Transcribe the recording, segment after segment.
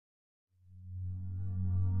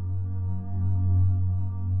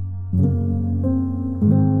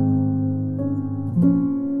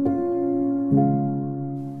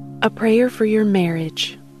A Prayer for Your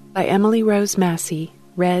Marriage by Emily Rose Massey,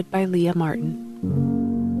 read by Leah Martin.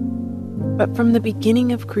 But from the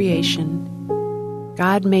beginning of creation,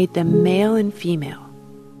 God made them male and female.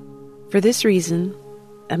 For this reason,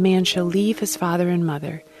 a man shall leave his father and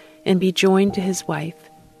mother and be joined to his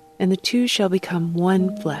wife, and the two shall become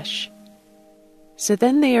one flesh. So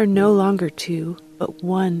then they are no longer two, but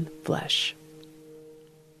one flesh.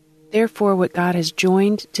 Therefore, what God has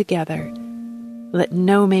joined together, let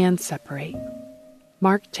no man separate.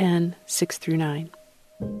 Mark 10, 6-9.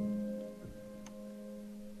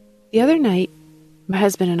 The other night, my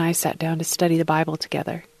husband and I sat down to study the Bible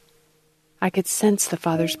together. I could sense the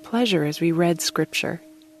Father's pleasure as we read Scripture.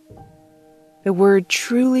 The Word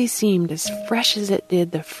truly seemed as fresh as it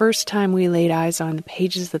did the first time we laid eyes on the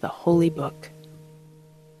pages of the Holy Book.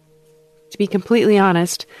 To be completely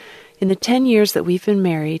honest, in the 10 years that we've been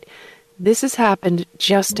married, this has happened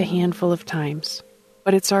just a handful of times,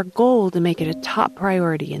 but it's our goal to make it a top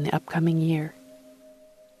priority in the upcoming year.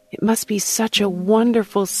 It must be such a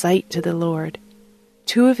wonderful sight to the Lord,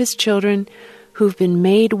 two of His children who've been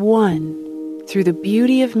made one through the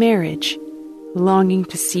beauty of marriage, longing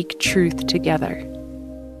to seek truth together.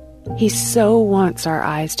 He so wants our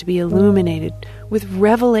eyes to be illuminated with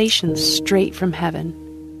revelations straight from heaven.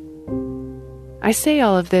 I say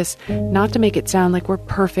all of this not to make it sound like we're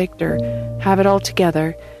perfect or have it all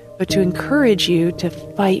together, but to encourage you to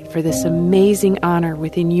fight for this amazing honor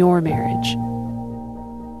within your marriage.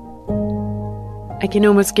 I can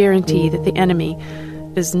almost guarantee that the enemy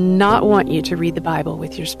does not want you to read the Bible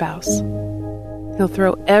with your spouse. He'll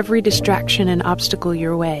throw every distraction and obstacle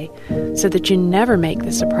your way so that you never make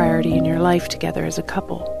this a priority in your life together as a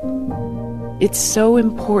couple. It's so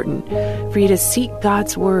important for you to seek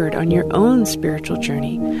God's Word on your own spiritual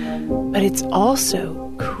journey, but it's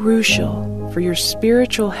also crucial for your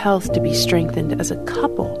spiritual health to be strengthened as a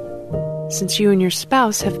couple, since you and your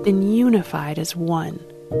spouse have been unified as one.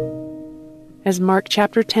 As Mark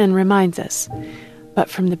chapter 10 reminds us,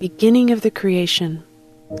 but from the beginning of the creation,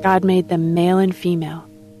 God made them male and female.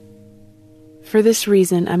 For this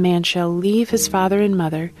reason, a man shall leave his father and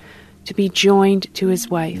mother to be joined to his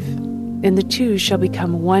wife, and the two shall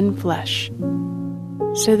become one flesh.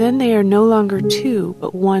 So then they are no longer two,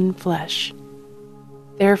 but one flesh.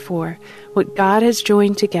 Therefore, what God has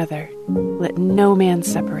joined together, let no man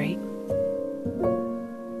separate.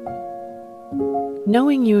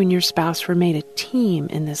 Knowing you and your spouse were made a team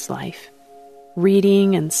in this life,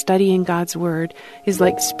 reading and studying God's Word is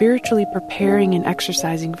like spiritually preparing and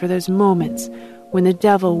exercising for those moments when the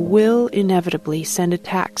devil will inevitably send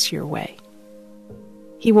attacks your way.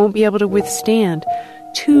 He won't be able to withstand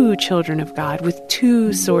two children of God with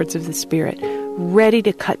two swords of the Spirit, ready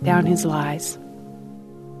to cut down his lies.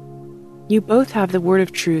 You both have the word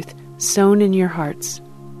of truth sown in your hearts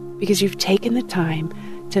because you've taken the time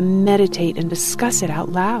to meditate and discuss it out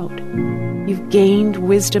loud. You've gained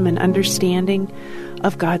wisdom and understanding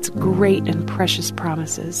of God's great and precious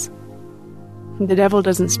promises. The devil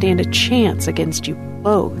doesn't stand a chance against you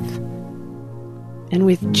both. And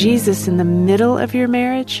with Jesus in the middle of your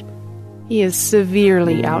marriage, he is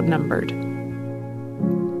severely outnumbered.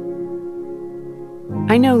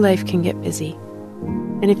 I know life can get busy,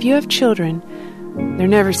 and if you have children, there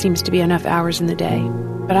never seems to be enough hours in the day.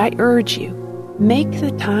 But I urge you, make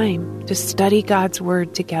the time to study God's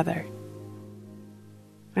Word together.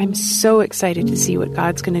 I'm so excited to see what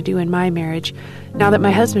God's going to do in my marriage now that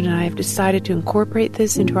my husband and I have decided to incorporate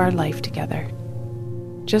this into our life together.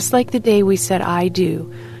 Just like the day we said I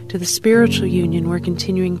do to the spiritual union we're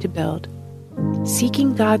continuing to build,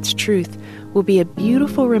 seeking God's truth will be a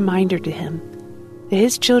beautiful reminder to him that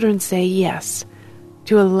his children say yes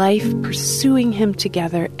to a life pursuing him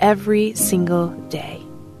together every single day.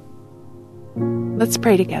 Let's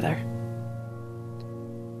pray together.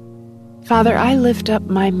 Father, I lift up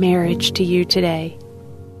my marriage to you today,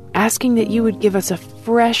 asking that you would give us a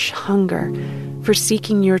fresh hunger for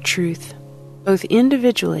seeking your truth, both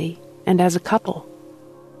individually and as a couple.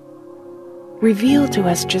 Reveal to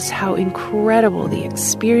us just how incredible the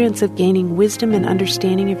experience of gaining wisdom and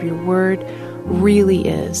understanding of your word really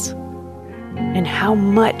is, and how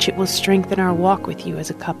much it will strengthen our walk with you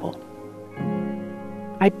as a couple.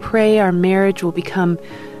 I pray our marriage will become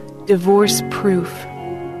divorce-proof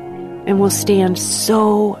and will stand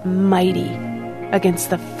so mighty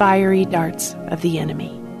against the fiery darts of the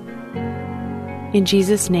enemy. In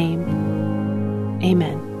Jesus' name,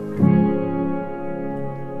 amen.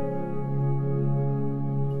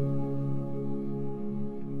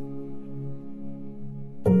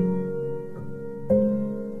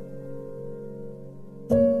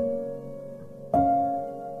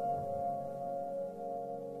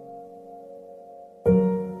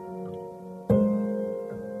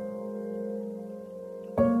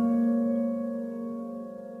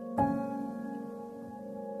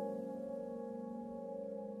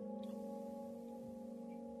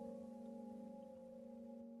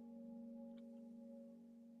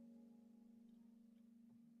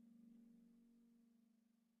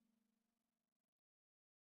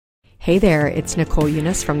 Hey there, it's Nicole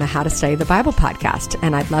Eunice from the How to Study the Bible podcast,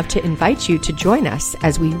 and I'd love to invite you to join us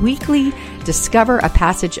as we weekly discover a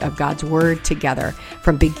passage of God's Word together.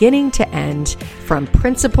 From beginning to end, from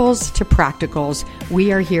principles to practicals,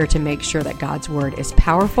 we are here to make sure that God's Word is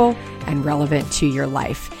powerful and relevant to your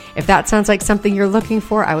life. If that sounds like something you're looking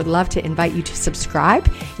for, I would love to invite you to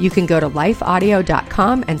subscribe. You can go to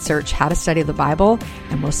lifeaudio.com and search How to Study the Bible,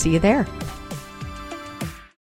 and we'll see you there.